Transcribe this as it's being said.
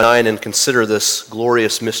9 and consider this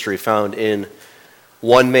glorious mystery found in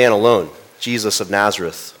one man alone, Jesus of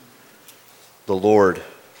Nazareth, the Lord,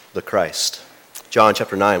 the Christ. John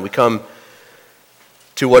chapter 9. We come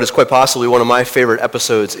to what is quite possibly one of my favorite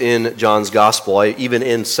episodes in John's Gospel. I, even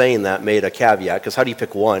in saying that, made a caveat, because how do you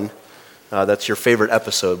pick one that's your favorite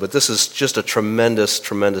episode? But this is just a tremendous,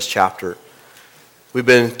 tremendous chapter. We've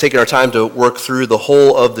been taking our time to work through the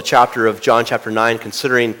whole of the chapter of John chapter 9,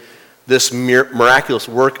 considering this miraculous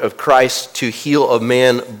work of Christ to heal a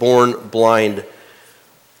man born blind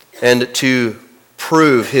and to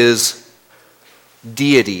prove his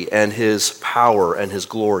deity and his power and his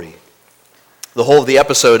glory. The whole of the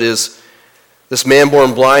episode is this man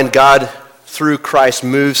born blind. God, through Christ,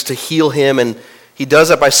 moves to heal him, and he does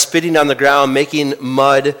that by spitting on the ground, making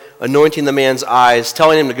mud, anointing the man's eyes,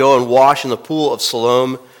 telling him to go and wash in the pool of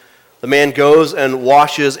Siloam. The man goes and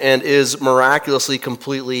washes and is miraculously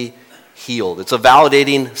completely healed. It's a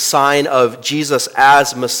validating sign of Jesus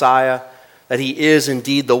as Messiah, that he is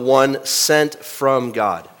indeed the one sent from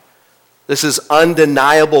God. This is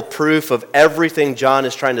undeniable proof of everything John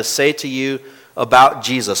is trying to say to you about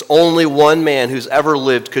Jesus. Only one man who's ever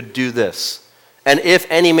lived could do this. And if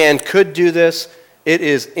any man could do this, it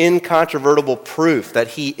is incontrovertible proof that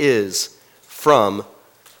he is from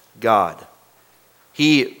God.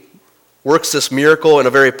 He works this miracle in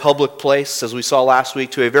a very public place, as we saw last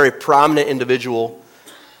week, to a very prominent individual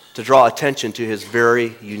to draw attention to his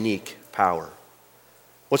very unique power.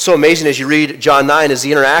 What's so amazing as you read John 9 is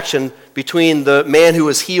the interaction between the man who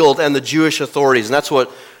was healed and the Jewish authorities. And that's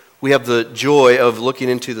what we have the joy of looking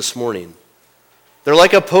into this morning. They're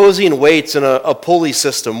like opposing weights in a pulley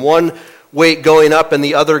system. One weight going up and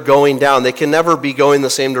the other going down. They can never be going the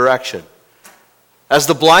same direction. As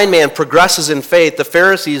the blind man progresses in faith, the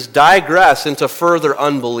Pharisees digress into further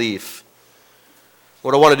unbelief.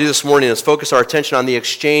 What I want to do this morning is focus our attention on the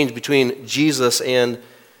exchange between Jesus and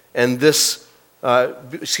between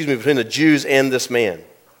the Jews and this man.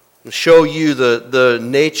 And show you the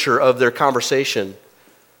nature of their conversation.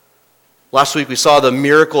 Last week we saw the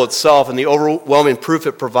miracle itself and the overwhelming proof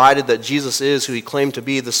it provided that Jesus is who he claimed to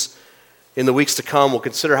be. This, in the weeks to come, we'll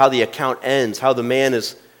consider how the account ends, how the man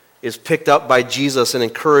is picked up by Jesus and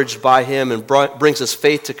encouraged by him and brings his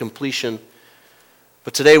faith to completion.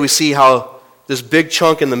 But today we see how this big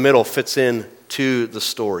chunk in the middle fits in to the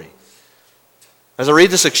story. As I read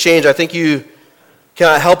this exchange, I think you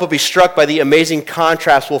cannot help but be struck by the amazing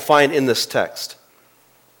contrast we'll find in this text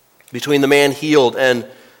between the man healed and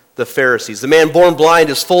the Pharisees. The man born blind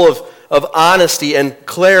is full of honesty and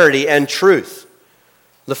clarity and truth.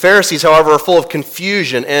 The Pharisees, however, are full of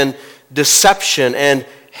confusion and deception and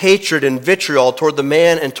hatred and vitriol toward the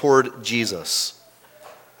man and toward Jesus.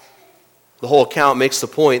 The whole account makes the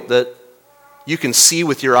point that you can see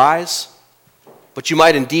with your eyes, but you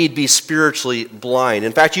might indeed be spiritually blind.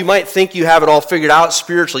 In fact, you might think you have it all figured out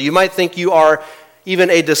spiritually. You might think you are even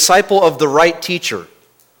a disciple of the right teacher.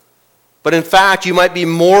 But in fact, you might be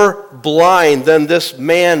more blind than this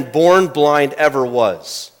man born blind ever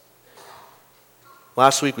was.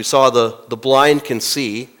 Last week we saw the blind can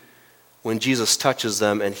see when Jesus touches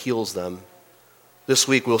them and heals them. This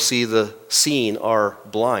week we'll see the seeing are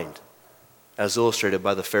blind, as illustrated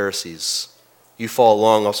by the Pharisees. You follow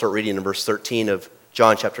along, I'll start reading in verse 13 of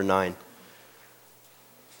John chapter 9.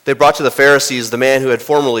 They brought to the Pharisees the man who had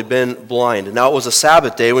formerly been blind. And now it was a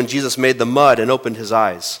Sabbath day when Jesus made the mud and opened his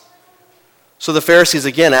eyes. So the Pharisees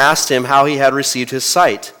again asked him how he had received his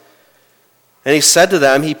sight. And he said to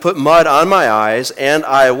them, "He put mud on my eyes, and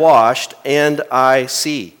I washed, and I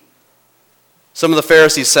see." Some of the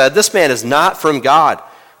Pharisees said, "This man is not from God,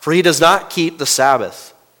 for he does not keep the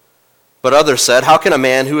Sabbath." But others said, "How can a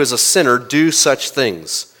man who is a sinner do such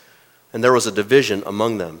things?" And there was a division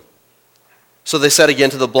among them. So they said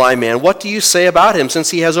again to the blind man, "What do you say about him,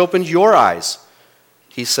 since he has opened your eyes?"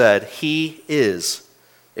 He said, "He is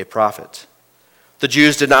a prophet." The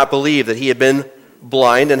Jews did not believe that he had been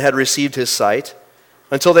blind and had received his sight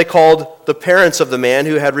until they called the parents of the man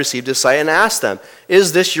who had received his sight and asked them,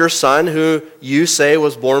 "Is this your son who you say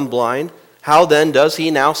was born blind? How then does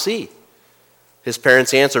he now see?" His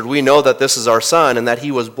parents answered, "We know that this is our son and that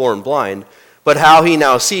he was born blind, but how he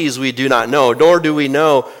now sees we do not know, nor do we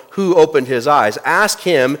know who opened his eyes. Ask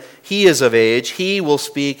him, he is of age, he will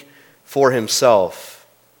speak for himself."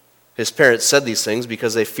 His parents said these things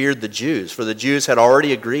because they feared the Jews, for the Jews had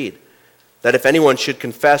already agreed that if anyone should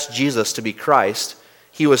confess Jesus to be Christ,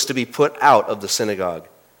 he was to be put out of the synagogue.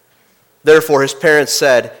 Therefore his parents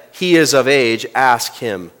said, "He is of age, ask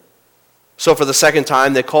him." So for the second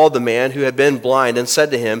time they called the man who had been blind and said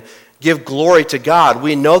to him, "Give glory to God.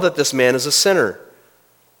 We know that this man is a sinner."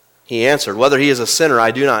 He answered, "Whether he is a sinner,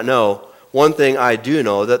 I do not know. One thing I do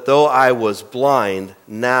know, that though I was blind,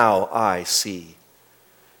 now I see."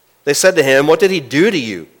 They said to him, "What did he do to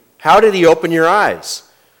you? How did he open your eyes?"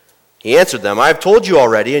 He answered them, "I have told you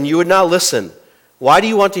already, and you would not listen. Why do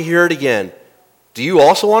you want to hear it again? Do you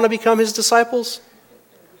also want to become his disciples?"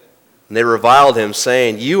 And they reviled him,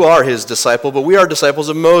 saying, "You are his disciple, but we are disciples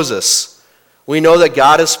of Moses. We know that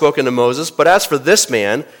God has spoken to Moses, but as for this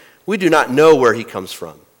man, we do not know where he comes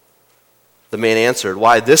from." The man answered,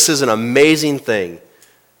 "Why, this is an amazing thing.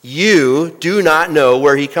 You do not know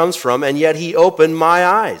where he comes from, and yet he opened my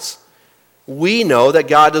eyes. We know that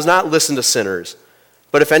God does not listen to sinners,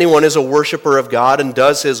 but if anyone is a worshiper of God and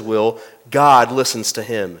does his will, God listens to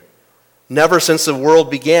him. Never since the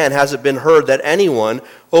world began has it been heard that anyone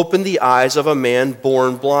opened the eyes of a man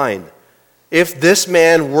born blind. If this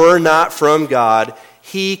man were not from God,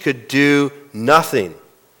 he could do nothing."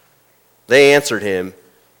 They answered him,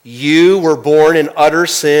 "You were born in utter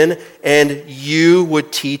sin, and you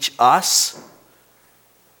would teach us?"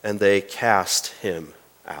 And they cast him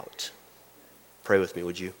out. Pray with me,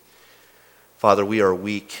 would you? Father, we are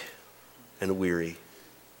weak and weary,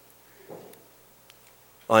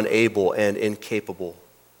 unable and incapable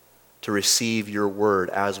to receive your word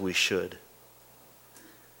as we should.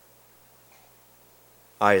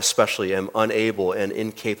 I especially am unable and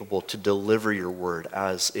incapable to deliver your word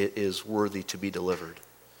as it is worthy to be delivered.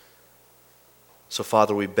 So,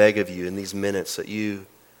 Father, we beg of you in these minutes that you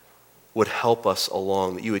would help us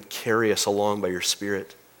along, that you would carry us along by your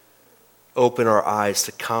Spirit. Open our eyes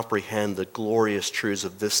to comprehend the glorious truths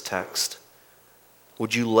of this text.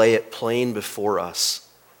 Would you lay it plain before us,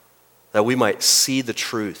 that we might see the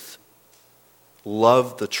truth,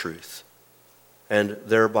 love the truth, and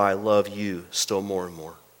thereby love you still more and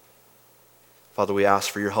more. Father, we ask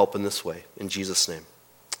for your help in this way. In Jesus' name,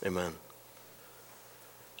 amen.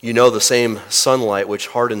 You know, the same sunlight which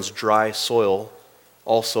hardens dry soil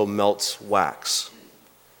also melts wax.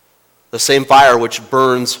 The same fire which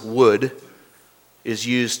burns wood is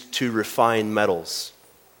used to refine metals.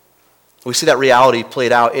 We see that reality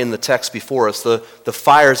played out in the text before us. The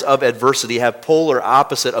fires of adversity have polar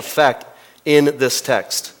opposite effect in this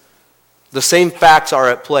text. The same facts are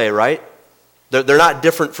at play, right? They're not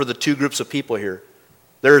different for the two groups of people here.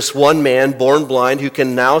 There's one man born blind who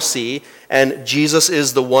can now see, and Jesus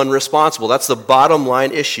is the one responsible. That's the bottom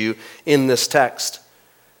line issue in this text.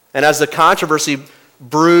 And as the controversy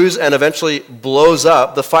brews and eventually blows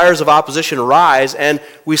up, the fires of opposition rise, and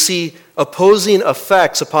we see opposing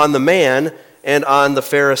effects upon the man and on the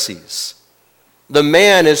Pharisees. The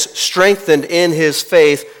man is strengthened in his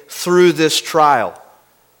faith through this trial,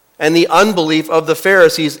 and the unbelief of the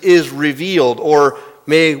Pharisees is revealed, or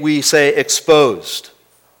may we say exposed,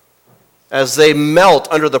 as they melt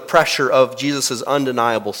under the pressure of Jesus'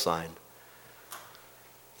 undeniable sign. I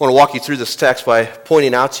want to walk you through this text by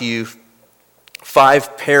pointing out to you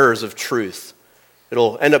 5 pairs of truth.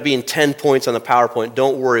 It'll end up being 10 points on the PowerPoint.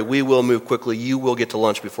 Don't worry, we will move quickly. You will get to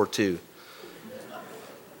lunch before 2.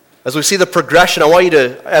 As we see the progression,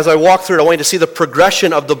 as I walk through it, I want you to see the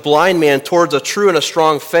progression of the blind man towards a true and a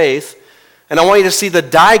strong faith. And I want you to see the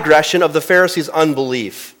digression of the Pharisees'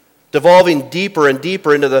 unbelief, devolving deeper and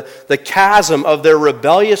deeper into the chasm of their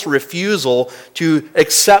rebellious refusal to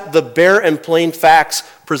accept the bare and plain facts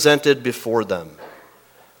presented before them.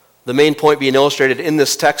 The main point being illustrated in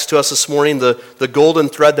this text to us this morning, the golden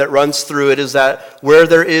thread that runs through it, is that where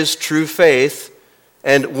there is true faith,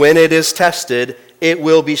 and when it is tested, it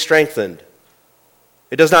will be strengthened.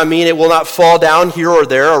 It does not mean it will not fall down here or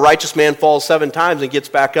there. A righteous man falls 7 times and gets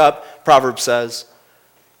back up, Proverbs says.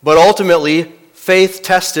 But ultimately, faith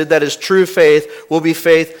tested, that is true faith, will be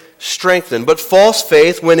faith strengthened. But false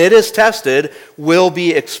faith, when it is tested, will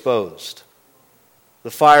be exposed.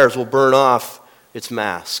 The fires will burn off its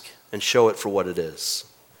mask and show it for what it is.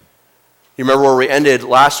 You remember where we ended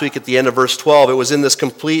last week at the end of verse 12? It was in this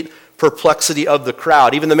complete perplexity of the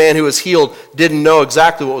crowd. Even the man who was healed didn't know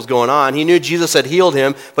exactly what was going on. He knew Jesus had healed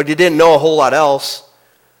him, but he didn't know a whole lot else.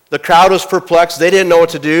 The crowd was perplexed. They didn't know what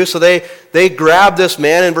to do, so they grab this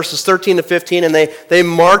man in verses 13 to 15, and they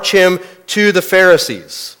march him to the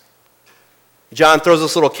Pharisees. John throws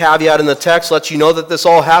this little caveat in the text, lets you know that this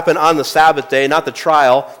all happened on the Sabbath day, not the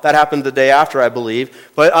trial. That happened the day after, I believe.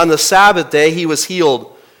 But on the Sabbath day, he was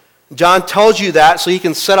healed. John tells you that so he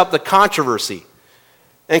can set up the controversy.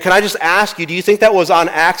 And can I just ask you, do you think that was on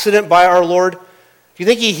accident by our Lord? Do you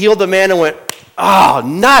think he healed the man and went, "Oh,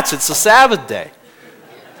 nuts, it's the Sabbath day"?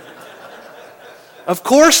 Of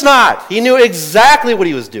course not. He knew exactly what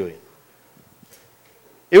he was doing.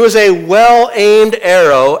 It was a well-aimed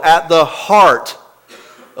arrow at the heart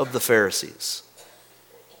of the Pharisees.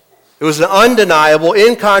 It was an undeniable,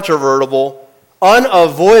 incontrovertible,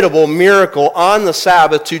 unavoidable miracle on the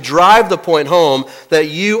Sabbath to drive the point home that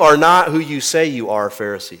you are not who you say you are,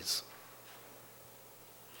 Pharisees.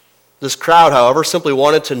 This crowd, however, simply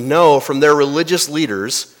wanted to know from their religious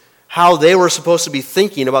leaders how they were supposed to be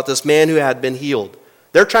thinking about this man who had been healed.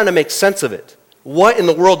 They're trying to make sense of it. What in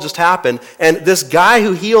the world just happened? And this guy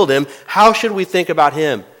who healed him, how should we think about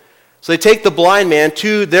him? So they take the blind man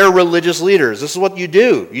to their religious leaders. This is what you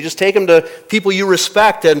do. You just take him to people you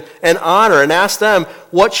respect and honor and ask them,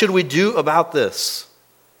 what should we do about this?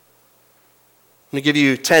 I'm going to give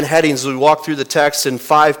you 10 headings as we walk through the text in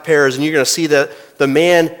 5 pairs, and you're going to see that the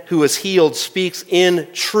man who was healed speaks in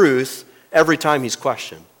truth every time he's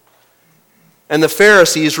questioned. And the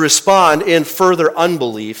Pharisees respond in further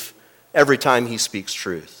unbelief every time he speaks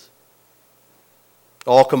truth. It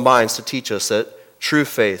all combines to teach us that true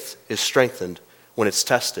faith is strengthened when it's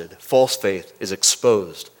tested. False faith is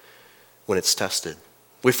exposed when it's tested.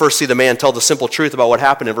 We first see the man tell the simple truth about what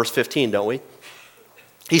happened in verse 15, don't we?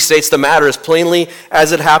 He states the matter as plainly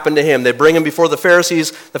as it happened to him. They bring him before the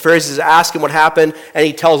Pharisees. The Pharisees ask him what happened, and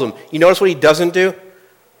he tells them. You notice what he doesn't do?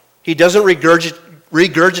 He doesn't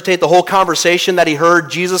regurgitate the whole conversation that he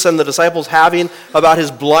heard Jesus and the disciples having about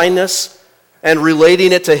his blindness and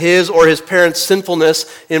relating it to his or his parents' sinfulness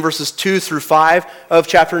in verses 2 through 5 of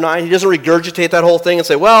chapter 9. He doesn't regurgitate that whole thing and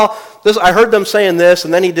say, well, I heard them saying this,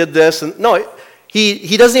 and then he did this. And no,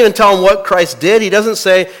 he doesn't even tell them what Christ did. He doesn't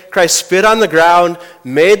say, Christ spit on the ground,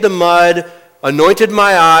 made the mud, anointed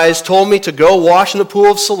my eyes, told me to go wash in the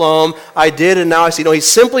pool of Siloam. I did, and now I see. No, he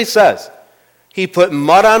simply says, he put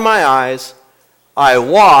mud on my eyes, I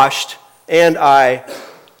washed, and I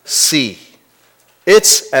see.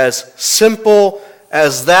 It's as simple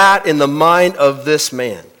as that in the mind of this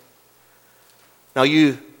man. Now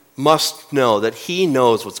you must know that he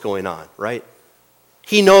knows what's going on, right?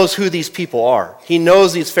 He knows who these people are. He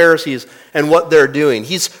knows these Pharisees and what they're doing.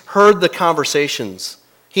 He's heard the conversations.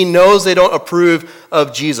 He knows they don't approve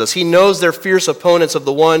of Jesus. He knows they're fierce opponents of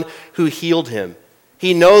the one who healed him.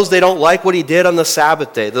 He knows they don't like what he did on the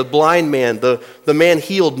Sabbath day. The blind man, the man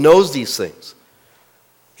healed, knows these things.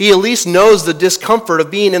 He at least knows the discomfort of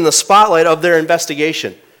being in the spotlight of their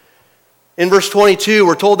investigation. In verse 22,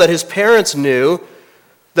 we're told that his parents knew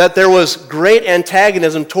that there was great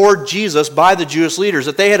antagonism toward Jesus by the Jewish leaders,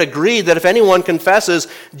 that they had agreed that if anyone confesses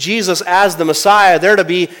Jesus as the Messiah, they're to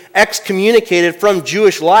be excommunicated from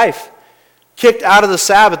Jewish life, kicked out of the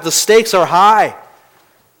Sabbath. The stakes are high.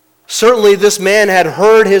 Certainly this man had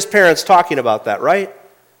heard his parents talking about that, right?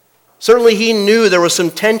 Certainly he knew there was some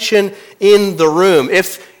tension in the room.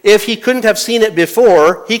 If he couldn't have seen it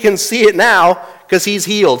before, he can see it now because he's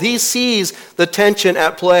healed. He sees the tension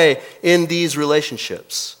at play in these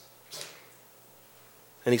relationships.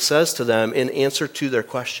 And he says to them, in answer to their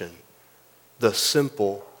question, the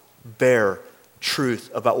simple, bare truth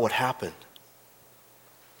about what happened.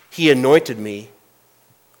 He anointed me,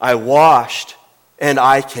 I washed, and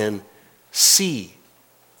I can see.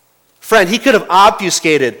 Friend, he could have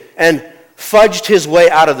obfuscated and fudged his way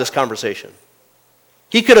out of this conversation.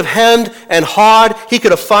 He could have hemmed and hawed. He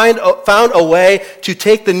could have found a way to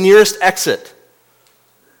take the nearest exit.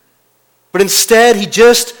 But instead, he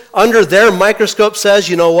just, under their microscope, says,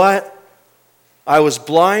 you know what? I was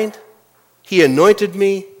blind. He anointed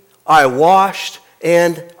me. I washed,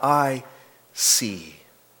 and I see.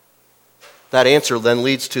 That answer then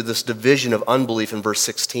leads to this division of unbelief in verse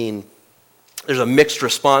 16. There's a mixed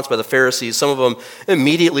response by the Pharisees. Some of them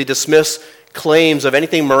immediately dismiss claims of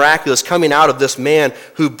anything miraculous coming out of this man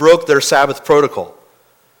who broke their Sabbath protocol.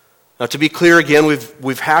 Now, to be clear again,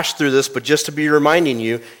 we've hashed through this, but just to be reminding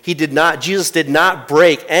you, Jesus did not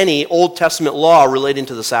break any Old Testament law relating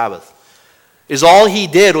to the Sabbath. All he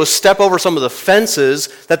did was step over some of the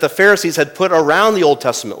fences that the Pharisees had put around the Old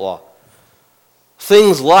Testament law.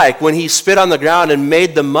 Things like when he spit on the ground and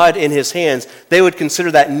made the mud in his hands, they would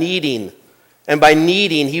consider that kneading. And by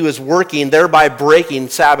kneading, he was working, thereby breaking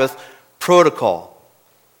Sabbath protocol.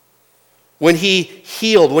 When he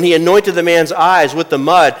healed, when he anointed the man's eyes with the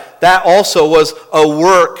mud, that also was a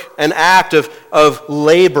work, an act of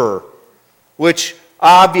labor, which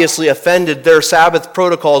obviously offended their Sabbath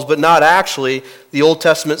protocols, but not actually the Old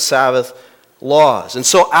Testament Sabbath laws. And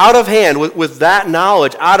so out of hand, with that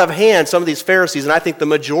knowledge, out of hand, some of these Pharisees, and I think the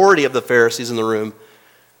majority of the Pharisees in the room,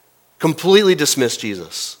 completely dismissed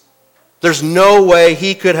Jesus. There's no way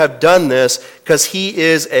he could have done this because he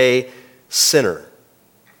is a sinner.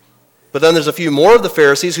 But then there's a few more of the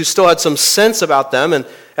Pharisees who still had some sense about them, and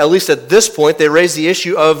at least at this point they raise the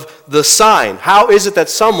issue of the sign. How is it that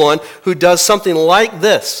someone who does something like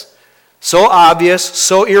this, so obvious,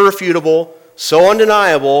 so irrefutable, so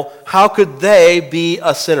undeniable, how could they be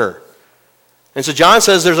a sinner? And so John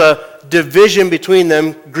says there's a division between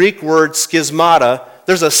them, Greek word schismata.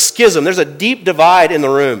 There's a schism, there's a deep divide in the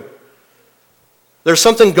room. There's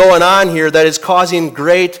something going on here that is causing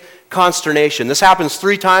great consternation. This happens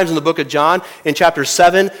 3 times in the book of John. In chapter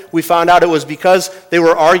 7, we found out it was because they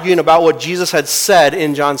were arguing about what Jesus had said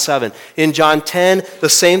in John 7. In John 10, the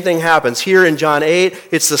same thing happens. Here in John 8,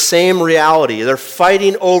 it's the same reality. They're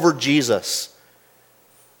fighting over Jesus.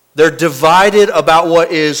 They're divided about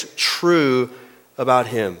what is true about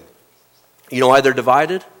him. You know why they're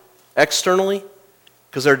divided externally?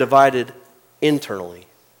 Because they're divided internally.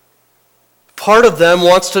 Part of them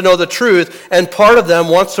wants to know the truth, and part of them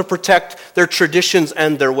wants to protect their traditions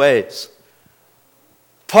and their ways.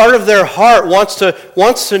 Part of their heart wants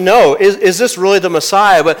to know, is this really the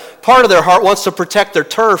Messiah? But part of their heart wants to protect their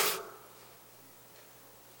turf,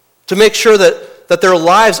 to make sure that their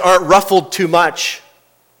lives aren't ruffled too much,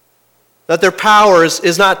 that their power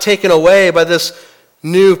is not taken away by this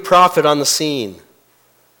new prophet on the scene.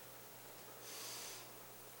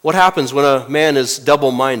 What happens when a man is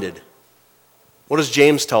double-minded? What does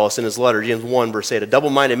James tell us in his letter? James 1, verse 8. A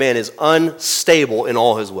double-minded man is unstable in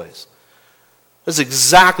all his ways. This is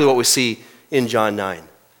exactly what we see in John 9.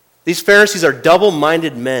 These Pharisees are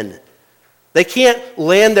double-minded men. They can't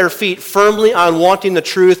land their feet firmly on wanting the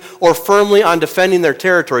truth or firmly on defending their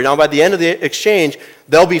territory. Now, by the end of the exchange,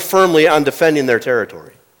 they'll be firmly on defending their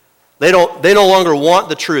territory. They no longer want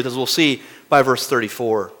the truth, as we'll see by verse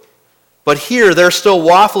 34. But here, they're still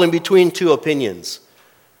waffling between 2 opinions.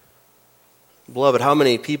 Beloved, how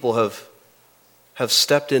many people have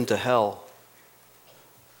stepped into hell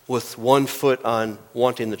with 1 foot on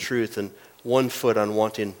wanting the truth and 1 foot on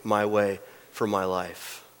wanting my way for my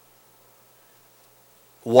life?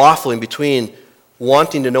 Waffling between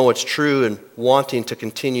wanting to know what's true and wanting to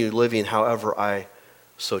continue living however I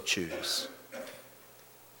so choose.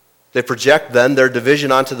 They project then their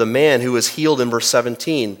division onto the man who was healed in verse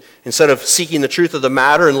 17. Instead of seeking the truth of the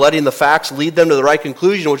matter and letting the facts lead them to the right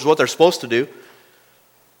conclusion, which is what they're supposed to do,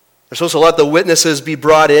 they're supposed to let the witnesses be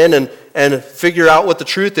brought in and figure out what the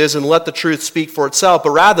truth is and let the truth speak for itself.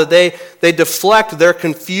 But rather, they deflect their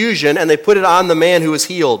confusion and they put it on the man who was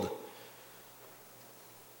healed.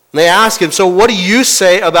 And they ask him, so what do you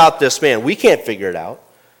say about this man? We can't figure it out.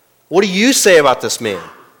 What do you say about this man?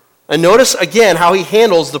 And notice again how he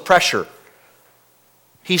handles the pressure.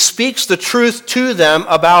 He speaks the truth to them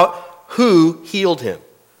about who healed him.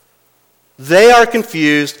 They are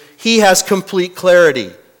confused. He has complete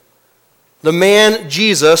clarity. The man,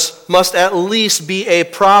 Jesus, must at least be a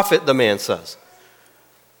prophet, the man says.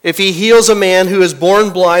 If he heals a man who is born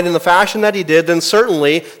blind in the fashion that he did, then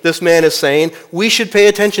certainly, this man is saying, we should pay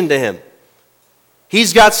attention to him.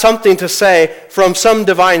 He's got something to say from some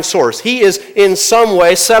divine source. He is in some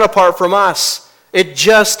way set apart from us. It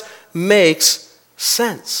just makes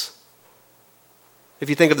sense. If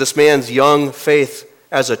you think of this man's young faith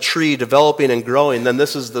as a tree developing and growing, then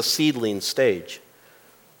this is the seedling stage.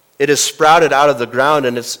 It is sprouted out of the ground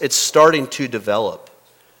and it's starting to develop.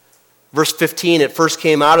 Verse 15, it first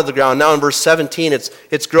came out of the ground. Now in verse 17,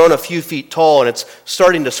 it's grown a few feet tall and it's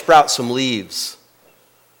starting to sprout some leaves.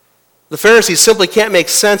 The Pharisees simply can't make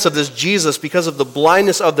sense of this Jesus because of the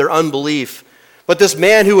blindness of their unbelief. But this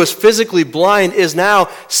man who was physically blind is now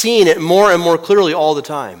seeing it more and more clearly all the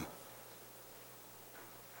time.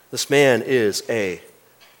 This man is a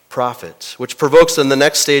prophet, which provokes in the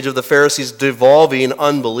next stage of the Pharisees' devolving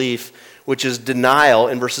unbelief, which is denial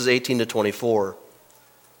in verses 18 to 24.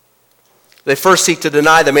 They first seek to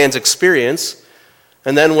deny the man's experience,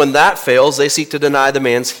 and then when that fails, they seek to deny the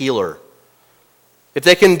man's healer. If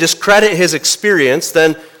they can discredit his experience,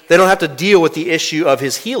 then they don't have to deal with the issue of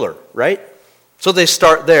his healer, right? So they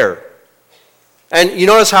start there. And you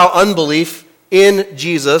notice how unbelief in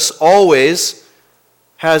Jesus always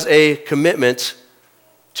has a commitment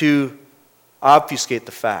to obfuscate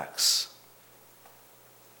the facts,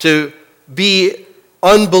 to be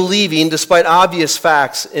unbelieving despite obvious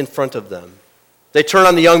facts in front of them. They turn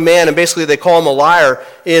on the young man and basically they call him a liar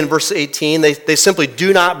in verse 18. They simply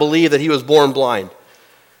do not believe that he was born blind.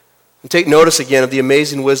 And take notice again of the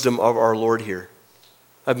amazing wisdom of our Lord here.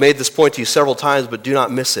 I've made this point to you several times, but do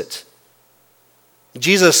not miss it.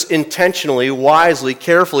 Jesus intentionally, wisely,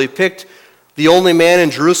 carefully picked the only man in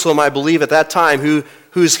Jerusalem, I believe, at that time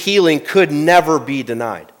whose healing could never be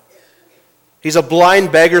denied. He's a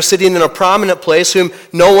blind beggar sitting in a prominent place whom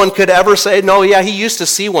no one could ever say, no, yeah, he used to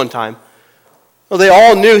see one time. Well, they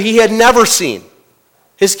all knew he had never seen.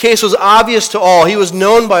 His case was obvious to all. He was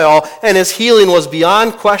known by all, and his healing was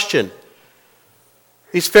beyond question.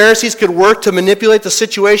 These Pharisees could work to manipulate the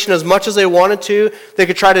situation as much as they wanted to. They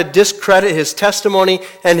could try to discredit his testimony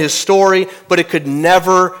and his story, but it could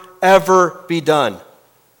never, ever be done.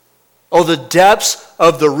 Oh, the depths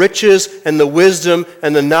of the riches and the wisdom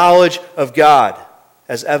and the knowledge of God,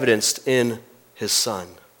 as evidenced in his Son.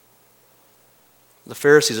 The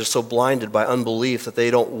Pharisees are so blinded by unbelief that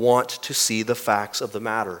they don't want to see the facts of the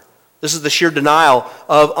matter. This is the sheer denial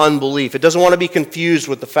of unbelief. It doesn't want to be confused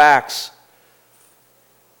with the facts.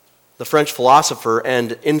 The French philosopher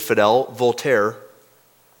and infidel Voltaire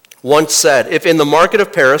once said, "If in the market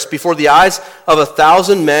of Paris, before the eyes of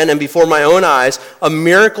 1,000 men and before my own eyes, a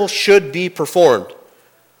miracle should be performed,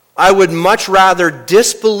 I would much rather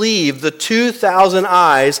disbelieve the 2,000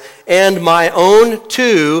 eyes and my own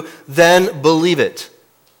 2 than believe it."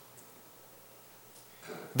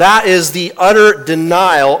 That is the utter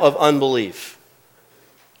denial of unbelief.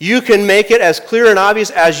 You can make it as clear and obvious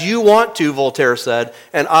as you want to, Voltaire said,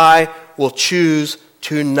 and I will choose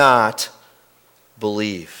to not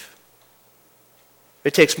believe.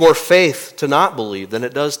 It takes more faith to not believe than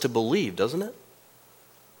it does to believe, doesn't it?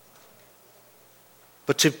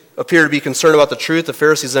 But to appear to be concerned about the truth, the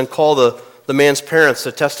Pharisees then call the man's parents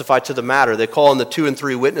to testify to the matter. They call in the 2 and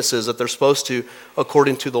 3 witnesses that they're supposed to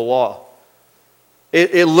according to the law.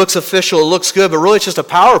 It looks official, it looks good, but really it's just a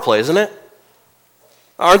power play, isn't it?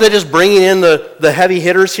 Aren't they just bringing in the heavy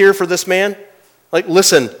hitters here for this man? Like,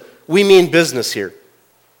 listen, we mean business here.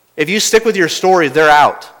 If you stick with your story, they're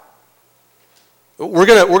out. We're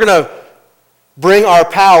gonna bring our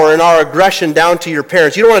power and our aggression down to your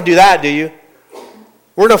parents. You don't want to do that, do you?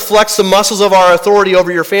 We're going to flex the muscles of our authority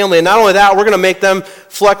over your family. And not only that, we're going to make them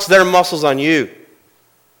flex their muscles on you.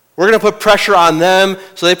 We're going to put pressure on them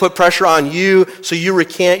so they put pressure on you so you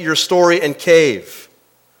recant your story and cave.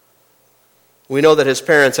 We know that his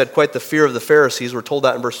parents had quite the fear of the Pharisees. We're told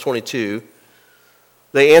that in verse 22.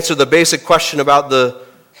 They answered the basic question about the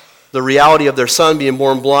reality of their son being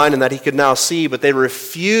born blind and that he could now see, but they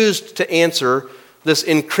refused to answer this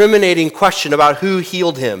incriminating question about who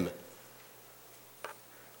healed him.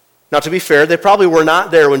 Now, to be fair, they probably were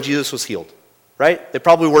not there when Jesus was healed, right? They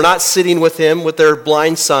probably were not sitting with him, with their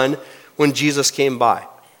blind son, when Jesus came by.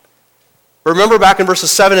 But remember back in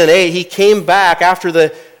verses 7 and 8, he came back after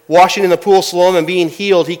the washing in the pool of Siloam and being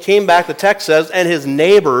healed. He came back, the text says, and his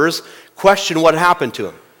neighbors questioned what happened to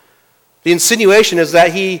him. The insinuation is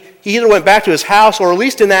that he either went back to his house or at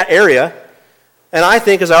least in that area. And I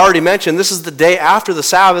think, as I already mentioned, this is the day after the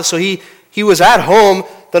Sabbath, so he was at home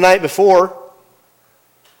the night before.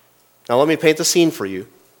 Now let me paint the scene for you.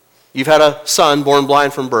 You've had a son born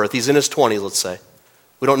blind from birth. He's in his 20s, let's say.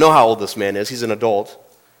 We don't know how old this man is. He's an adult.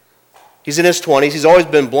 He's in his 20s. He's always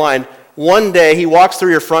been blind. One day he walks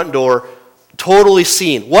through your front door, totally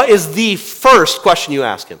seen. What is the first question you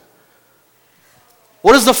ask him?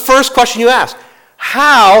 What is the first question you ask?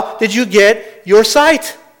 How did you get your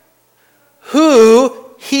sight? Who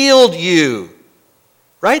healed you?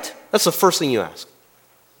 Right? That's the first thing you ask.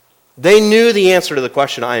 They knew the answer to the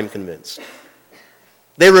question, I am convinced.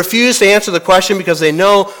 They refuse to answer the question because they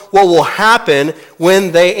know what will happen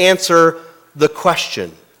when they answer the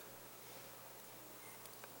question.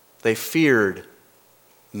 They feared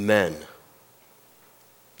men.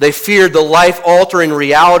 They feared the life-altering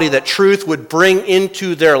reality that truth would bring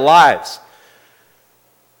into their lives.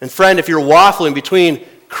 And friend, if you're waffling between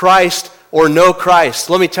Christ or no Christ,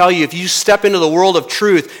 let me tell you, if you step into the world of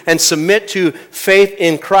truth and submit to faith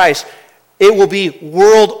in Christ, it will be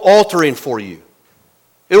world-altering for you.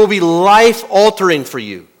 It will be life-altering for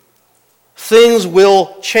you. Things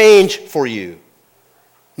will change for you.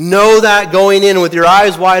 Know that going in with your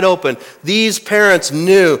eyes wide open. These parents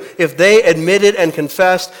knew if they admitted and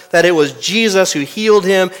confessed that it was Jesus who healed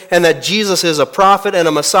him and that Jesus is a prophet and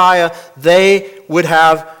a Messiah, they would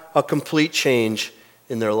have a complete change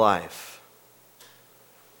in their life.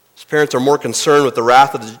 These parents are more concerned with the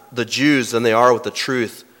wrath of the Jews than they are with the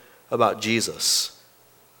truth about Jesus.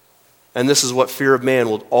 And this is what fear of man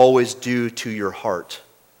will always do to your heart.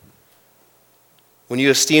 When you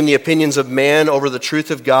esteem the opinions of man over the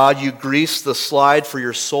truth of God, you grease the slide for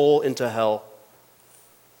your soul into hell.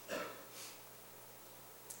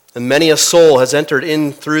 And many a soul has entered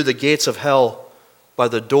in through the gates of hell by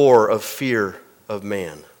the door of fear of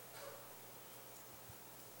man.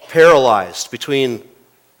 Paralyzed between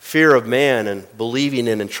fear of man and believing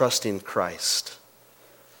in and trusting Christ.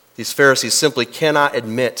 These Pharisees simply cannot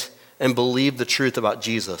admit and believe the truth about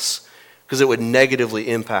Jesus because it would negatively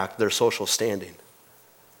impact their social standing.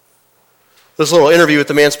 This little interview with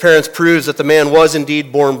the man's parents proves that the man was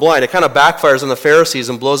indeed born blind. It kind of backfires on the Pharisees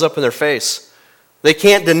and blows up in their face. They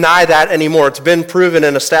can't deny that anymore. It's been proven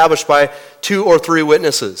and established by 2 or 3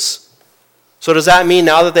 witnesses. So does that mean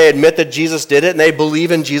now that they admit that Jesus did it and they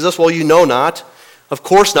believe in Jesus? Well, you know not. Of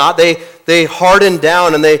course not. They harden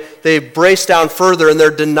down and they brace down further in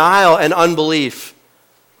their denial and unbelief.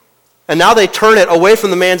 And now they turn it away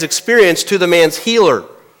from the man's experience to the man's healer.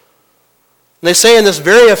 And they say in this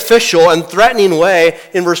very official and threatening way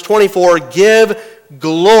in verse 24, give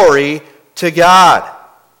glory to God.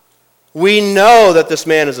 We know that this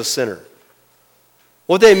man is a sinner.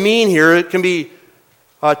 What they mean here, it can be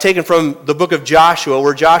taken from the book of Joshua,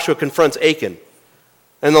 where Joshua confronts Achan.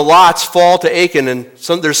 And the lots fall to Achan, and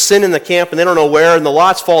there's sin in the camp, and they don't know where, and the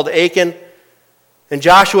lots fall to Achan. And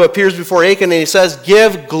Joshua appears before Achan, and he says,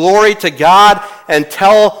 give glory to God and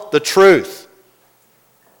tell the truth.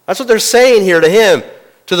 That's what they're saying here to him,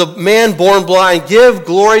 to the man born blind. Give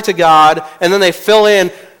glory to God, and then they fill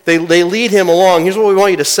in, they lead him along. Here's what we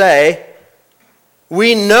want you to say.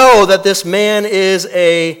 We know that this man is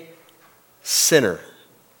a sinner.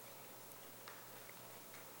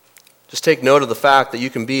 Just take note of the fact that you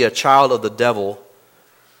can be a child of the devil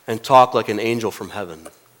and talk like an angel from heaven.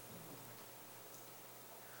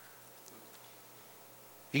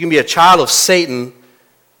 You can be a child of Satan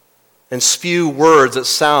and spew words that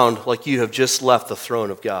sound like you have just left the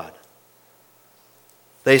throne of God.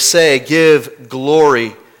 They say, give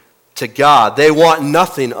glory to God. They want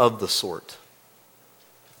nothing of the sort.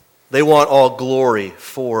 They want all glory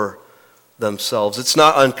for themselves. It's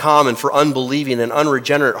not uncommon for unbelieving and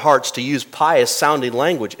unregenerate hearts to use pious-sounding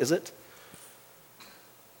language, is it?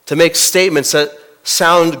 To make statements that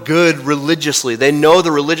sound good religiously. They know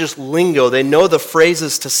the religious lingo. They know the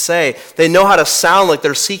phrases to say. They know how to sound like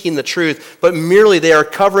they're seeking the truth, but merely they are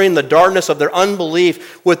covering the darkness of their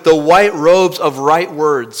unbelief with the white robes of right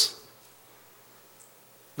words.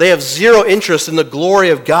 They have zero interest in the glory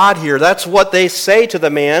of God here. That's what they say to the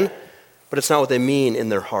man, but it's not what they mean in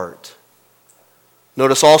their heart.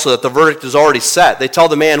 Notice also that the verdict is already set. They tell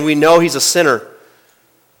the man, we know he's a sinner.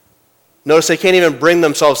 Notice they can't even bring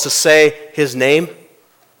themselves to say his name.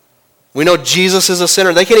 We know Jesus is a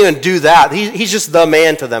sinner. They can't even do that. He's just the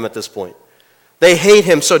man to them at this point. They hate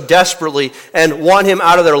him so desperately and want him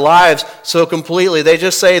out of their lives so completely. They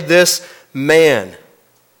just say, this man.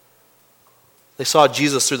 They saw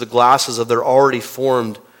Jesus through the glasses of their already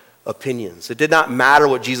formed opinions. It did not matter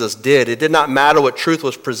what Jesus did. It did not matter what truth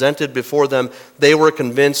was presented before them. They were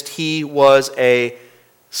convinced he was a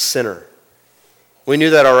sinner. We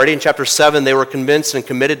knew that already. In chapter 7, they were convinced and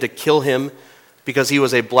committed to kill him because he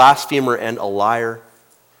was a blasphemer and a liar.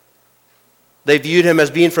 They viewed him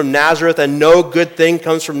as being from Nazareth, and no good thing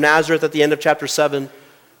comes from Nazareth at the end of chapter 7.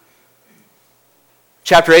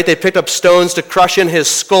 Chapter 8, they picked up stones to crush in his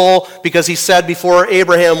skull because he said before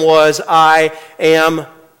Abraham was, I am.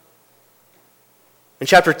 In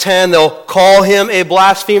chapter 10, they'll call him a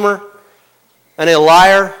blasphemer and a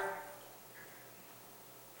liar.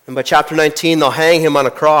 And by chapter 19, they'll hang him on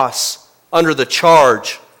a cross under the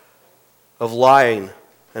charge of lying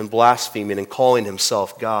and blaspheming and calling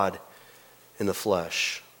himself God in the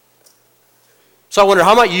flesh. So I wonder,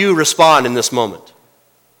 how might you respond in this moment?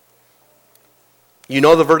 You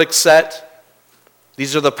know the verdict's set.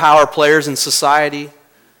 These are the power players in society.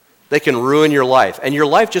 They can ruin your life. And your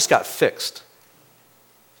life just got fixed.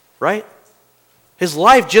 Right? His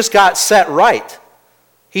life just got set right.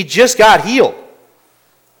 He just got healed.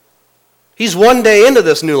 He's one day into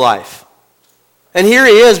this new life. And here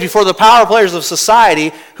he is before the power players of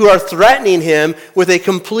society who are threatening him with a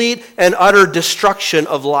complete and utter destruction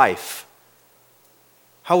of life.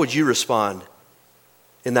 How would you respond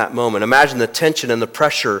in that moment? Imagine the tension and the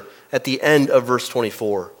pressure at the end of verse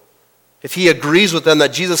 24. If he agrees with them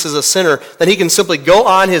that Jesus is a sinner, then he can simply go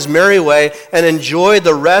on his merry way and enjoy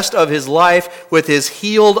the rest of his life with his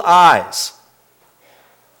healed eyes.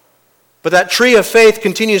 But that tree of faith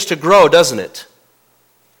continues to grow, doesn't it?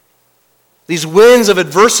 These winds of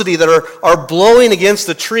adversity that are blowing against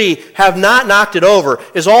the tree have not knocked it over.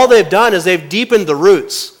 All they've done is they've deepened the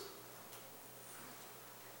roots.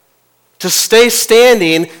 To stay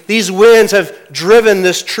standing, these winds have driven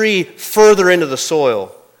this tree further into the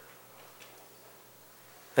soil.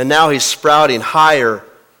 And now he's sprouting higher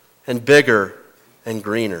and bigger and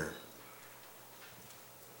greener.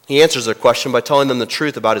 He answers their question by telling them the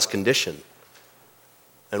truth about his condition.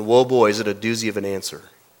 And whoa boy, is it a doozy of an answer.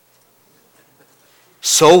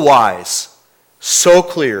 So wise, so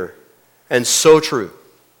clear, and so true.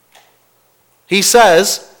 He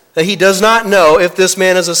says that he does not know if this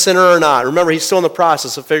man is a sinner or not. Remember, he's still in the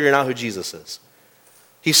process of figuring out who Jesus is.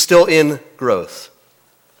 He's still in growth.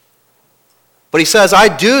 But he says,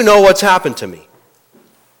 I do know what's happened to me.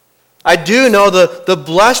 I do know the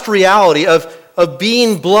blessed reality of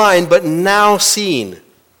being blind but now seeing.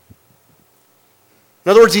 In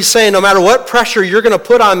other words, he's saying, no matter what pressure you're going to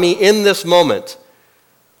put on me in this moment,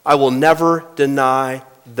 I will never deny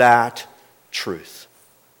that truth.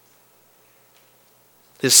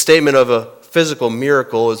 His statement of a physical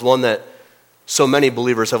miracle is one that so many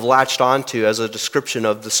believers have latched onto as a description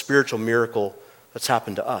of the spiritual miracle that's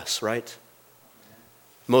happened to us, right?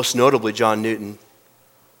 Most notably, John Newton.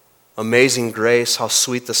 Amazing grace, how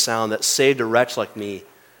sweet the sound that saved a wretch like me.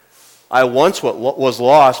 I once was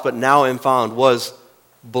lost, but now am found, was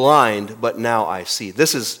blind, but now I see.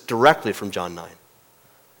 This is directly from John 9.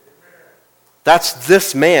 That's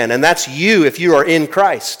this man, and that's you if you are in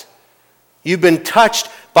Christ. You've been touched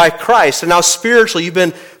by Christ, and now spiritually you've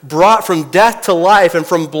been brought from death to life and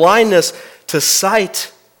from blindness to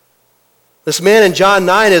sight. This man in John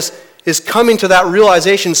 9 is coming to that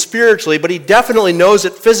realization spiritually, but he definitely knows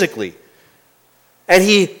it physically. And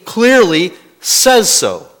he clearly says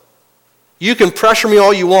so. You can pressure me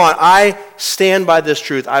all you want. I stand by this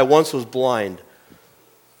truth. I once was blind,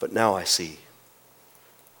 but now I see.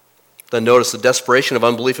 Then notice the desperation of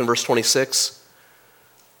unbelief in verse 26.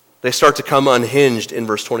 They start to come unhinged in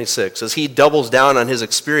verse 26. As he doubles down on his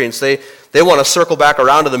experience, they want to circle back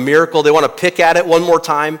around to the miracle. They want to pick at it one more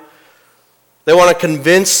time. They want to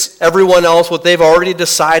convince everyone else what they've already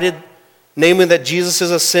decided, namely that Jesus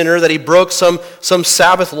is a sinner, that he broke some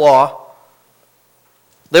Sabbath law.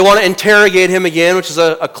 They want to interrogate him again, which is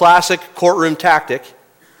a classic courtroom tactic.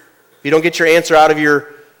 If you don't get your answer out of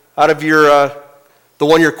the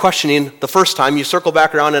one you're questioning the first time, you circle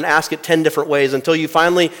back around and ask it 10 different ways until you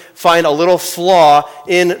finally find a little flaw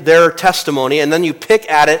in their testimony, and then you pick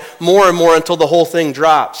at it more and more until the whole thing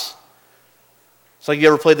drops. It's like you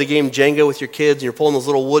ever played the game Jenga with your kids and you're pulling those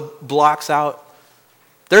little wood blocks out?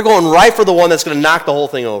 They're going right for the one that's going to knock the whole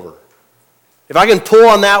thing over. If I can pull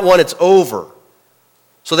on that one, it's over.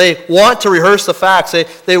 So they want to rehearse the facts.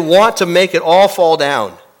 They want to make it all fall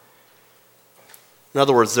down. In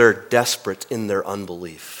other words, they're desperate in their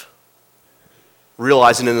unbelief,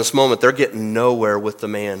 realizing in this moment they're getting nowhere with the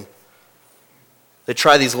man. They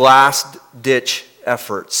try these last-ditch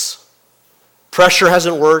efforts. Pressure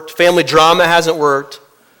hasn't worked. Family drama hasn't worked.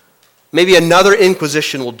 Maybe another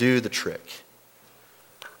inquisition will do the trick.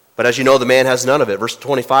 But as you know, the man has none of it. Verse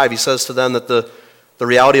 25, he says to them that the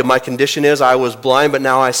reality of my condition is I was blind, but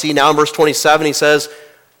now I see. Now in verse 27, he says,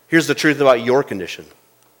 here's the truth about your condition.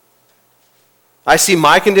 I see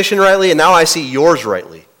my condition rightly, and now I see yours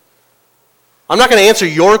rightly. I'm not going to answer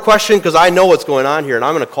your question because I know what's going on here, and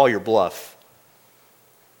I'm going to call your bluff.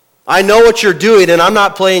 I know what you're doing, and I'm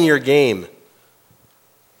not playing your game.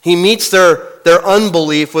 He meets their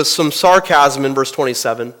unbelief with some sarcasm in verse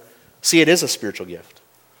 27. See, it is a spiritual gift.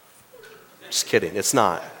 Just kidding, it's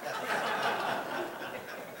not.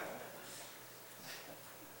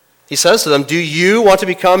 He says to them, do you want to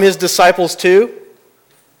become his disciples too?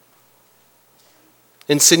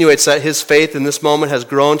 Insinuates that his faith in this moment has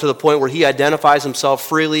grown to the point where he identifies himself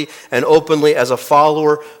freely and openly as a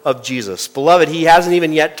follower of Jesus. Beloved, he hasn't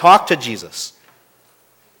even yet talked to Jesus.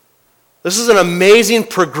 This is an amazing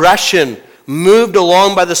progression moved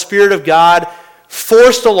along by the Spirit of God,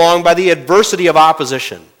 forced along by the adversity of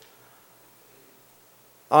opposition.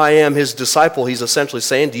 I am his disciple, he's essentially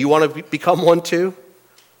saying. Do you want to become one too?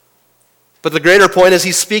 But the greater point is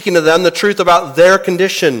he's speaking to them the truth about their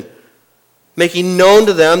condition, making known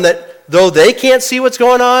to them that though they can't see what's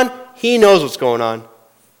going on, he knows what's going on.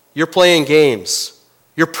 You're playing games.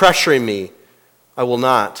 You're pressuring me. I will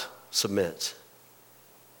not submit.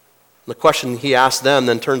 The question he asked them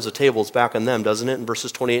then turns the tables back on them, doesn't it, in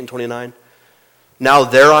verses 28 and 29? Now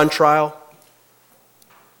they're on trial.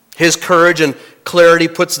 His courage and clarity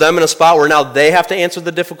puts them in a spot where now they have to answer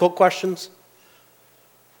the difficult questions.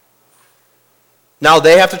 Now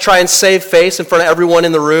they have to try and save face in front of everyone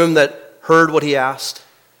in the room that heard what he asked.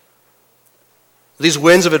 These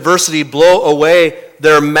winds of adversity blow away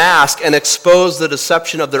their mask and expose the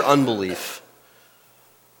deception of their unbelief.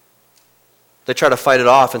 They try to fight it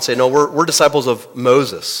off and say, no, we're disciples of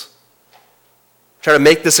Moses. Try to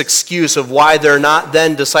make this excuse of why they're not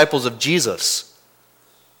then disciples of Jesus,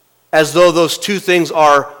 as though those two things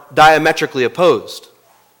are diametrically opposed.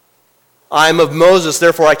 I'm of Moses,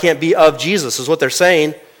 therefore I can't be of Jesus, is what they're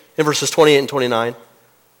saying in verses 28 and 29.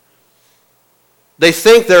 They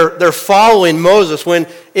think they're following Moses when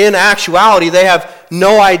in actuality they have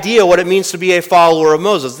no idea what it means to be a follower of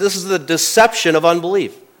Moses. This is the deception of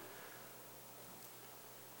unbelief.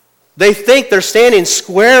 They think they're standing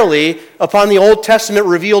squarely upon the Old Testament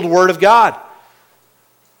revealed Word of God.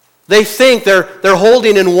 They think they're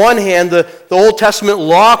holding in one hand the Old Testament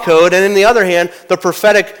law code, and in the other hand, the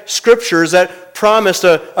prophetic scriptures that promised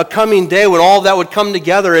a coming day when all of that would come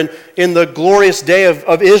together in the glorious day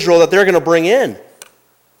of Israel that they're going to bring in.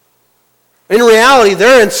 In reality,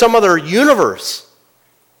 they're in some other universe.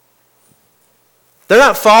 They're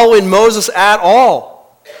not following Moses at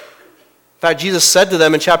all. In fact, Jesus said to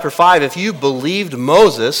them in chapter 5, if you believed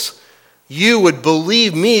Moses, you would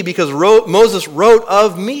believe me because Moses wrote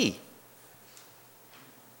of me.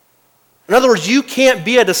 In other words, you can't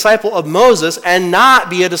be a disciple of Moses and not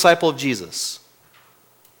be a disciple of Jesus.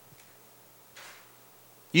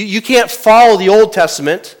 You can't follow the Old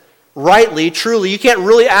Testament rightly, truly. You can't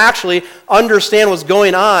really actually understand what's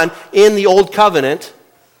going on in the Old Covenant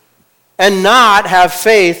and not have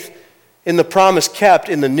faith in the promise kept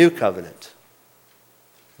in the New Covenant.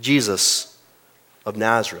 Jesus of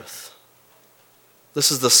Nazareth. This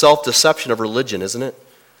is the self-deception of religion, isn't it?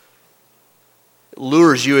 It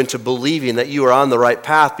lures you into believing that you are on the right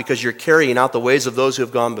path because you're carrying out the ways of those who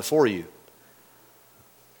have gone before you.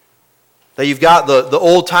 That you've got the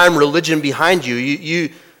old-time religion behind you.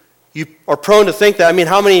 You are prone to think that,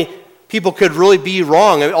 how many people could really be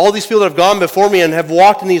wrong? All these people that have gone before me and have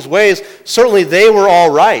walked in these ways, certainly they were all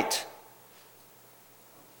right.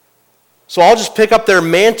 So I'll just pick up their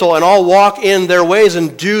mantle and I'll walk in their ways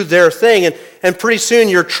and do their thing. And pretty soon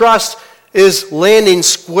your trust is landing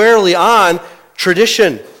squarely on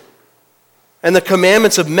tradition and the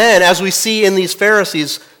commandments of men, as we see in these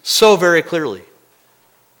Pharisees so very clearly.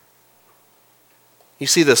 You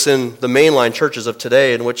see this in the mainline churches of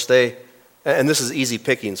today, in which and this is easy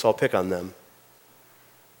picking, so I'll pick on them.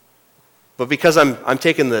 But because I'm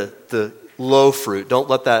taking the low fruit, don't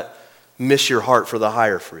let that miss your heart for the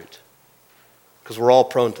higher fruit. Because we're all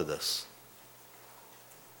prone to this.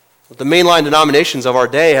 But the mainline denominations of our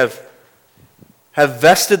day have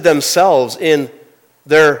vested themselves in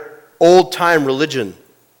their old-time religion,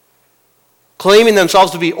 claiming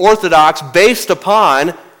themselves to be orthodox based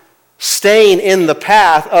upon staying in the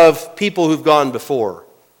path of people who've gone before,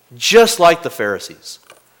 just like the Pharisees.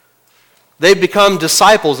 They've become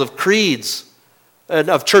disciples of creeds and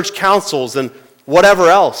of church councils and whatever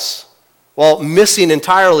else, while missing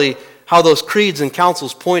entirely how those creeds and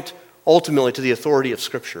councils point ultimately to the authority of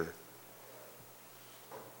Scripture.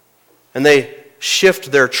 And they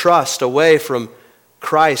shift their trust away from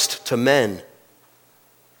Christ to men,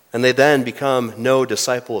 and they then become no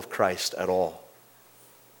disciple of Christ at all.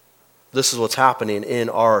 This is what's happening in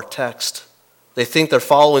our text. They think they're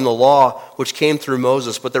following the law which came through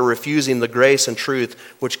Moses, but they're refusing the grace and truth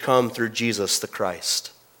which come through Jesus the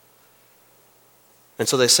Christ. And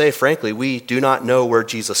so they say, frankly, we do not know where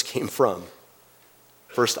Jesus came from.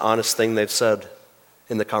 First honest thing they've said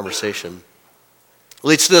in the conversation. It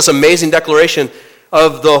leads to this amazing declaration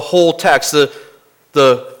of the whole text.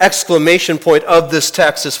 The exclamation point of this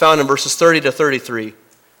text is found in verses 30 to 33.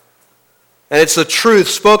 And it's the truth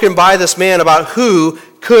spoken by this man about who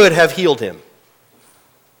could have healed him.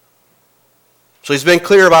 So he's been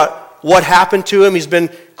clear about what happened to him. He's been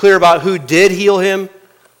clear about who did heal him.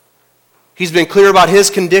 He's been clear about his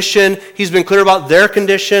condition. He's been clear about their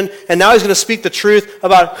condition. And now he's going to speak the truth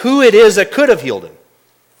about who it is that could have healed him,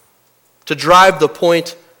 to drive the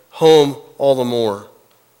point home all the more.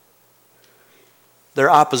 Their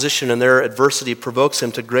opposition and their adversity provokes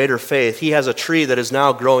him to greater faith. He has a tree that is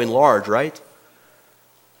now growing large, right?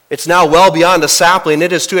 It's now well beyond a sapling.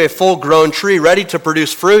 It is to a full-grown tree, ready to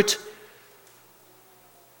produce fruit.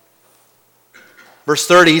 Verse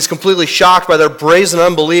 30, he's completely shocked by their brazen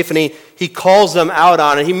unbelief, and he calls them out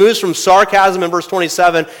on it. He moves from sarcasm in verse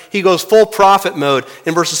 27. He goes full prophet mode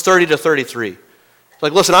in verses 30 to 33.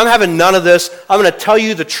 Like, listen, I'm having none of this. I'm going to tell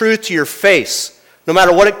you the truth to your face, no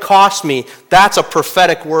matter what it costs me. That's a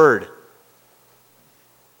prophetic word.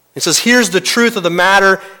 He says, here's the truth of the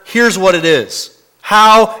matter. Here's what it is.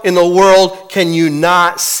 How in the world can you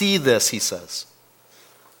not see this, he says.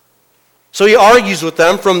 So he argues with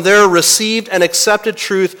them from their received and accepted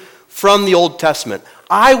truth from the Old Testament.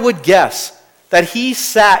 I would guess that he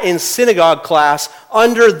sat in synagogue class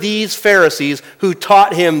under these Pharisees who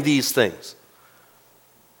taught him these things.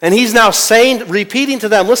 And he's now repeating to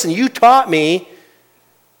them, listen, you taught me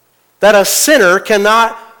that a sinner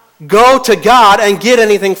cannot go to God and get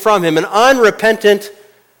anything from him. An unrepentant,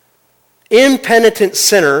 impenitent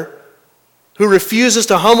sinner who refuses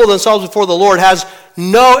to humble themselves before the Lord has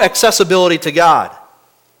no accessibility to God.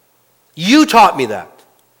 You taught me that.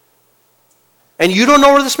 And you don't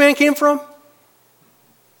know where this man came from?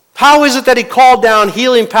 How is it that he called down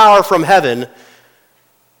healing power from heaven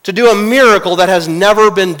to do a miracle that has never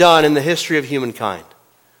been done in the history of humankind?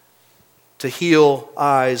 to heal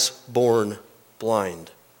eyes born blind.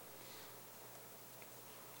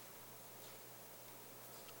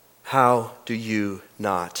 How do you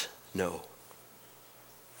not know?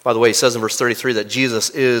 By the way, he says in verse 33 that Jesus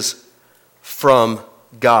is from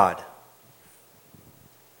God.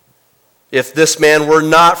 If this man were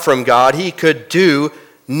not from God, he could do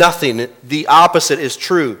nothing. The opposite is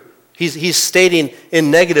true. He's stating in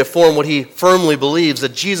negative form what he firmly believes,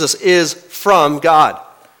 that Jesus is from God.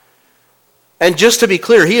 And just to be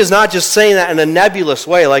clear, he is not just saying that in a nebulous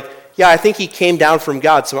way, like, yeah, I think he came down from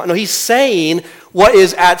God. No, he's saying what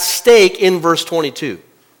is at stake in verse 22.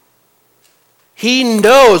 He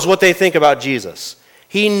knows what they think about Jesus.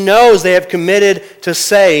 He knows they have committed to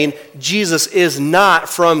saying Jesus is not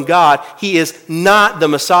from God. He is not the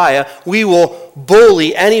Messiah. We will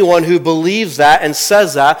bully anyone who believes that and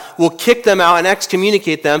says that. We'll kick them out and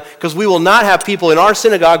excommunicate them because we will not have people in our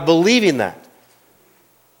synagogue believing that.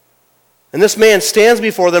 And this man stands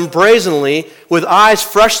before them brazenly with eyes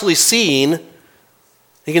freshly seeing.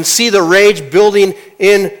 You can see the rage building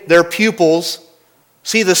in their pupils,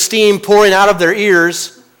 see the steam pouring out of their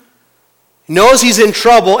ears. He knows he's in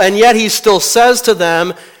trouble, and yet he still says to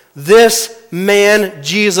them, this man,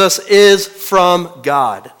 Jesus, is from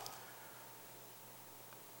God.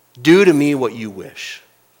 Do to me what you wish.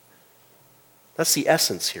 That's the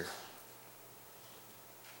essence here.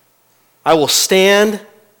 I will stand,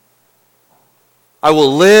 I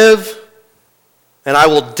will live, and I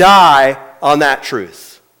will die on that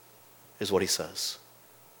truth, is what he says.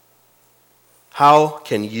 How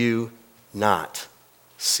can you not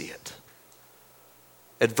see it?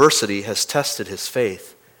 Adversity has tested his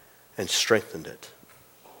faith and strengthened it.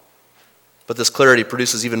 But this clarity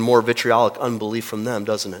produces even more vitriolic unbelief from them,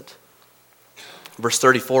 doesn't it? Verse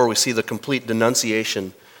 34, we see the complete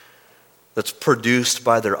denunciation that's produced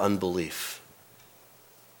by their unbelief.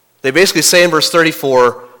 They basically say in verse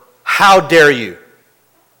 34, how dare you?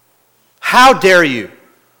 How dare you?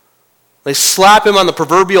 They slap him on the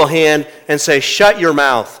proverbial hand and say, shut your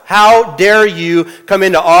mouth. How dare you come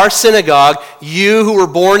into our synagogue, you who were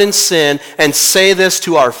born in sin, and say this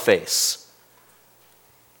to our face?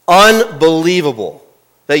 Unbelievable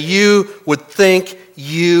that you would think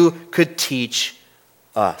you could teach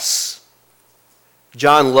us.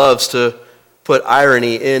 John loves to put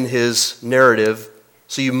irony in his narrative,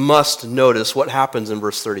 so you must notice what happens in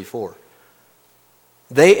verse 34.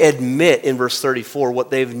 They admit in verse 34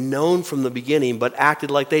 what they've known from the beginning, but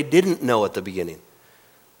acted like they didn't know at the beginning.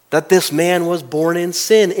 That this man was born in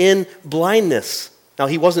sin, in blindness. Now,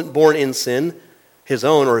 he wasn't born in sin, his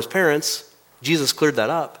own or his parents'. Jesus cleared that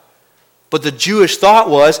up. But the Jewish thought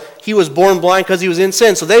was he was born blind because he was in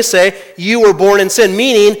sin. So they say, you were born in sin,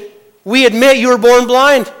 meaning we admit you were born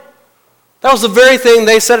blind. That was the very thing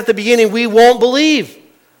they said at the beginning, we won't believe.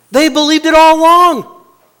 They believed it all along.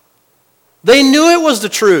 They knew it was the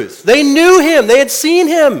truth. They knew him. They had seen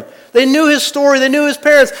him. They knew his story. They knew his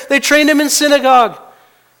parents. They trained him in synagogue.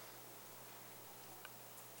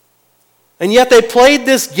 And yet they played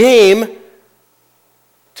this game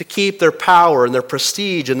to keep their power and their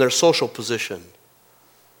prestige and their social position.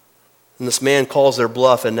 And this man calls their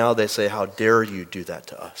bluff, and now they say, how dare you do that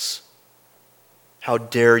to us? How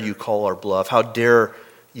dare you call our bluff? How dare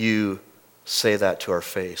you say that to our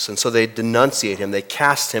face? And so they denunciate him. They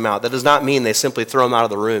cast him out. That does not mean they simply throw him out of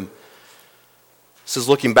the room. This is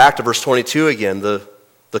looking back to verse 22 again, the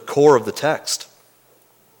core of the text.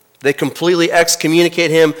 They completely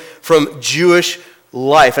excommunicate him from Jewish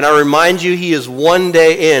life. And I remind you, he is one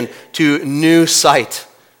day in to new sight.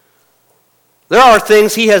 There are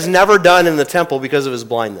things he has never done in the temple because of his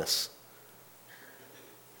blindness.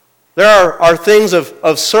 There are things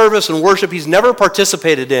of service and worship he's never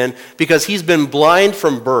participated in because he's been blind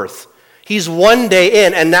from birth. He's one day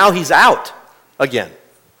in, and now he's out again.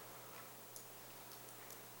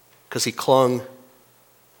 Because he clung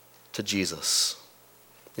to Jesus.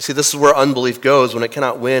 You see, this is where unbelief goes when it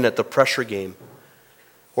cannot win at the pressure game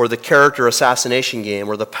or the character assassination game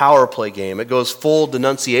or the power play game. It goes full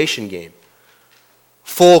denunciation game,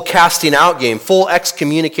 full casting out game, full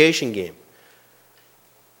excommunication game.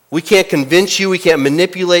 We can't convince you, we can't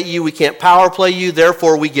manipulate you, we can't power play you,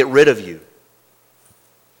 therefore we get rid of you.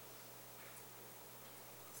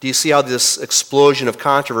 Do you see how this explosion of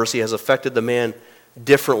controversy has affected the man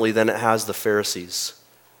differently than it has the Pharisees?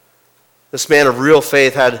 This man of real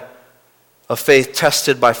faith had a faith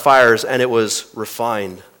tested by fires, and it was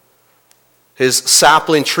refined. His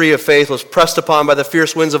sapling tree of faith was pressed upon by the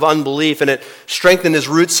fierce winds of unbelief, and it strengthened his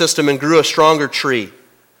root system and grew a stronger tree.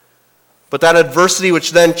 But that adversity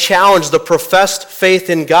which then challenged the professed faith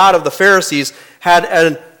in God of the Pharisees had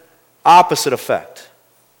an opposite effect.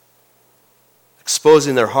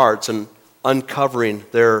 exposing their hearts and uncovering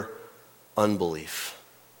their unbelief.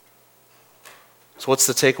 So what's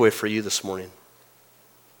the takeaway for you this morning?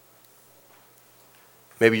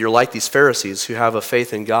 Maybe you're like these Pharisees who have a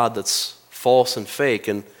faith in God that's false and fake,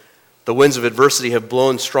 and the winds of adversity have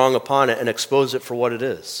blown strong upon it and exposed it for what it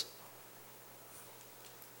is.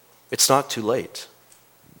 It's not too late.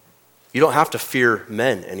 You don't have to fear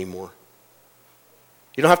men anymore.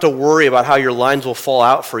 You don't have to worry about how your lines will fall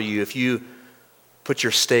out for you if you put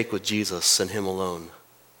your stake with Jesus and Him alone.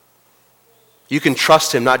 You can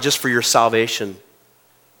trust Him not just for your salvation,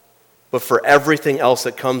 but for everything else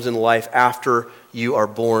that comes in life after you are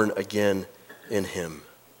born again in Him.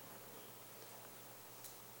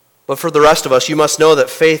 But for the rest of us, you must know that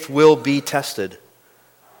faith will be tested.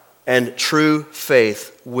 And true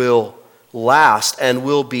faith will last and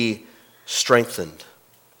will be strengthened.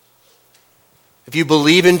 If you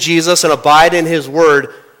believe in Jesus and abide in His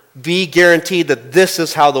word, be guaranteed that this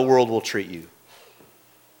is how the world will treat you.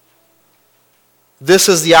 This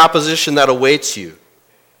is the opposition that awaits you.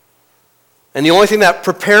 And the only thing that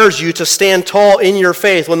prepares you to stand tall in your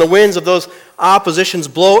faith when the winds of those oppositions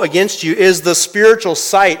blow against you is the spiritual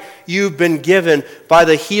sight you've been given by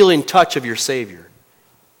the healing touch of your Savior.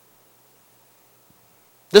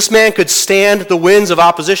 This man could stand the winds of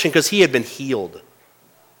opposition because he had been healed.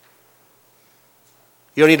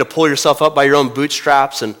 You don't need to pull yourself up by your own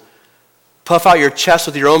bootstraps and puff out your chest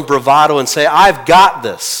with your own bravado and say, I've got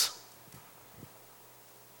this.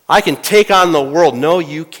 I can take on the world. No,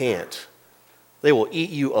 you can't. They will eat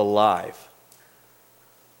you alive.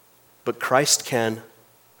 But Christ can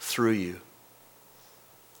through you.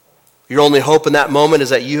 Your only hope in that moment is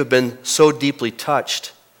that you have been so deeply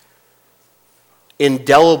touched,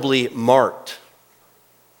 indelibly marked,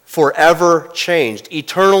 forever changed,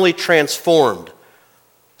 eternally transformed,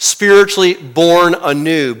 spiritually born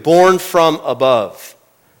anew, born from above.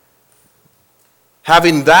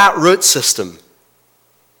 Having that root system,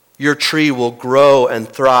 your tree will grow and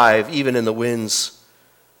thrive even in the winds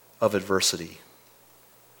of adversity.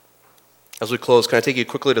 As we close, can I take you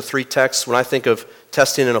quickly to 3 texts? When I think of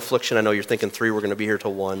testing and affliction, I know you're thinking 3, we're going to be here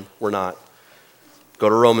till 1. We're not. Go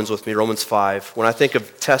to Romans with me, Romans 5. When I think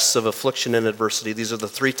of tests of affliction and adversity, these are the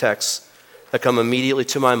 3 texts that come immediately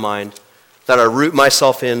to my mind that I root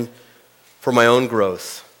myself in for my own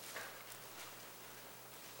growth.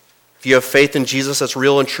 If you have faith in Jesus that's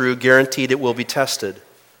real and true, guaranteed it will be tested.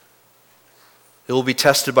 It will be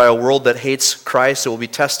tested by a world that hates Christ. It will be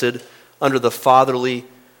tested under the fatherly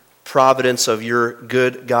providence of your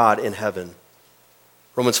good God in heaven.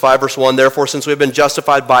 Romans 5 verse 1, therefore, since we have been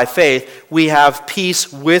justified by faith, we have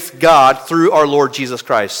peace with God through our Lord Jesus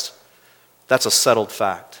Christ. That's a settled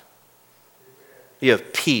fact. You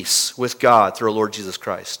have peace with God through our Lord Jesus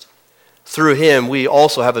Christ. Through Him, we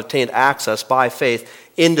also have obtained access by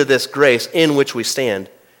faith into this grace in which we stand.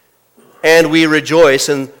 And we rejoice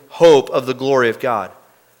in hope of the glory of God.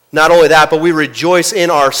 Not only that, but we rejoice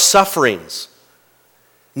in our sufferings,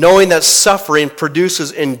 knowing that suffering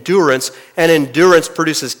produces endurance, and endurance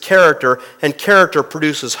produces character, and character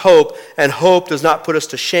produces hope, and hope does not put us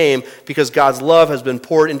to shame because God's love has been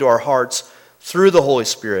poured into our hearts through the Holy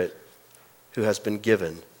Spirit who has been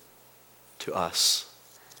given to us.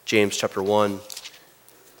 James chapter 1.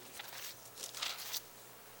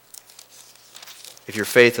 If your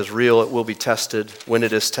faith is real, it will be tested. When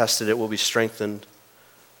it is tested, it will be strengthened.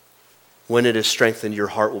 When it is strengthened, your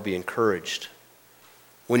heart will be encouraged.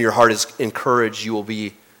 When your heart is encouraged, you will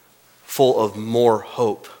be full of more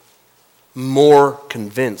hope, more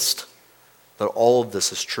convinced that all of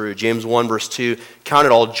this is true. James 1 verse 2, count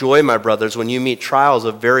it all joy, my brothers, when you meet trials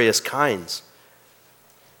of various kinds.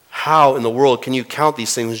 How in the world can you count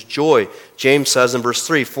these things joy? James says in verse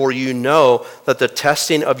 3, for you know that the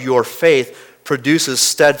testing of your faith produces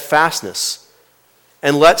steadfastness.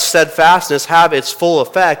 And let steadfastness have its full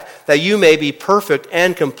effect, that you may be perfect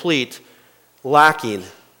and complete, lacking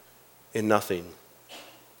in nothing.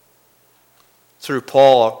 Through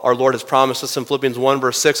Paul, our Lord has promised us in Philippians 1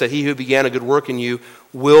 verse 6 that he who began a good work in you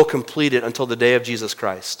will complete it until the day of Jesus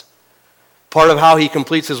Christ. Part of how he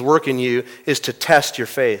completes his work in you is to test your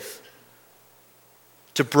faith,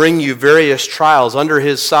 to bring you various trials under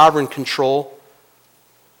his sovereign control,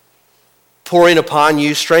 pouring upon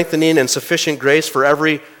you strengthening and sufficient grace for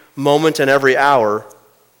every moment and every hour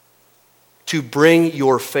to bring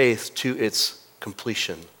your faith to its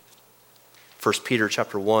completion. 1 Peter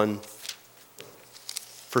chapter 1,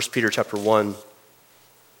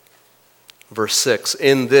 verse 6,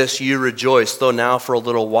 in this you rejoice, though now for a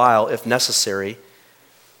little while, if necessary,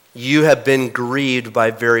 you have been grieved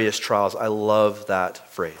by various trials. I love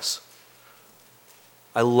that phrase.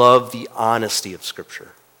 I love the honesty of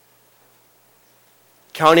Scripture.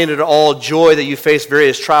 Counting it all joy that you face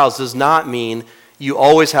various trials does not mean you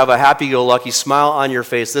always have a happy-go-lucky smile on your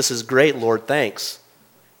face, this is great, Lord, thanks,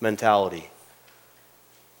 mentality.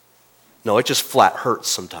 No, it just flat hurts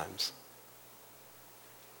sometimes.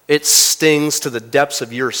 It stings to the depths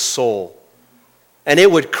of your soul. And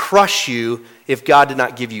it would crush you if God did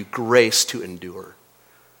not give you grace to endure.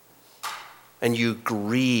 And you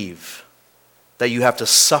grieve that you have to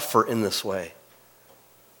suffer in this way.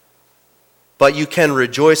 But you can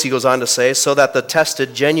rejoice, he goes on to say, so that the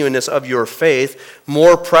tested genuineness of your faith,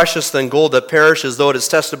 more precious than gold that perishes though it is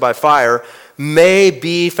tested by fire, may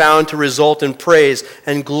be found to result in praise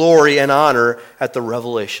and glory and honor at the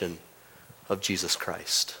revelation of Jesus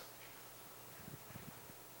Christ.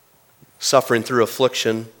 Suffering through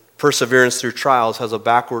affliction, perseverance through trials has a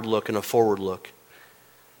backward look and a forward look.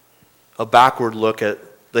 A backward look at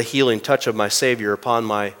the healing touch of my Savior upon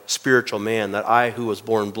my spiritual man, that I who was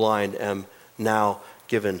born blind am now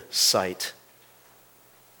given sight.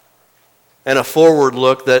 And a forward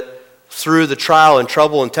look that through the trial and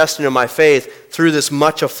trouble and testing of my faith, through this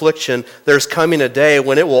much affliction, there's coming a day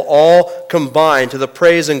when it will all combine to the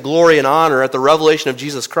praise and glory and honor at the revelation of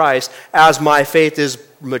Jesus Christ as my faith is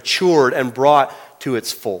matured and brought to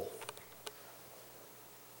its full.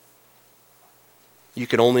 You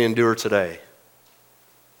can only endure today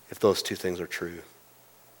if those two things are true.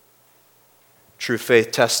 True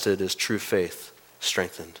faith tested is true faith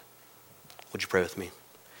strengthened. Would you pray with me?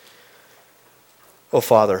 Oh,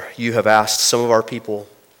 Father, you have asked some of our people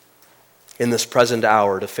in this present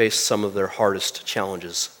hour to face some of their hardest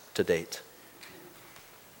challenges to date.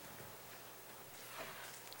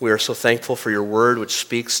 We are so thankful for your word, which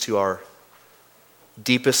speaks to our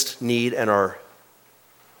deepest need and our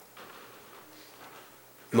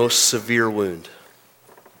most severe wound.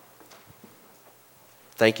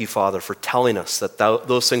 Thank you, Father, for telling us that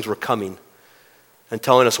those things were coming and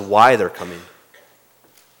telling us why they're coming.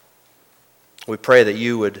 We pray that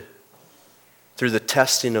you would, through the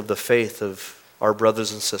testing of the faith of our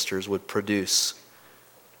brothers and sisters, would produce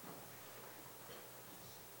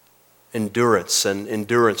endurance, and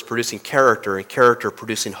endurance producing character, and character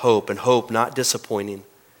producing hope, and hope not disappointing,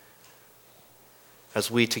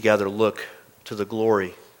 as we together look to the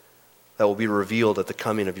glory that will be revealed at the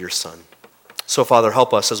coming of your Son. So, Father,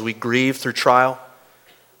 help us as we grieve through trial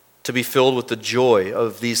to be filled with the joy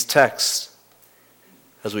of these texts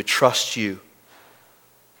as we trust you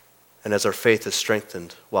and as our faith is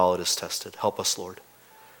strengthened while it is tested. Help us, Lord.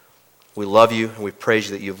 We love you and we praise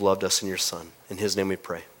you that you've loved us in your Son. In his name we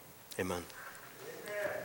pray. Amen.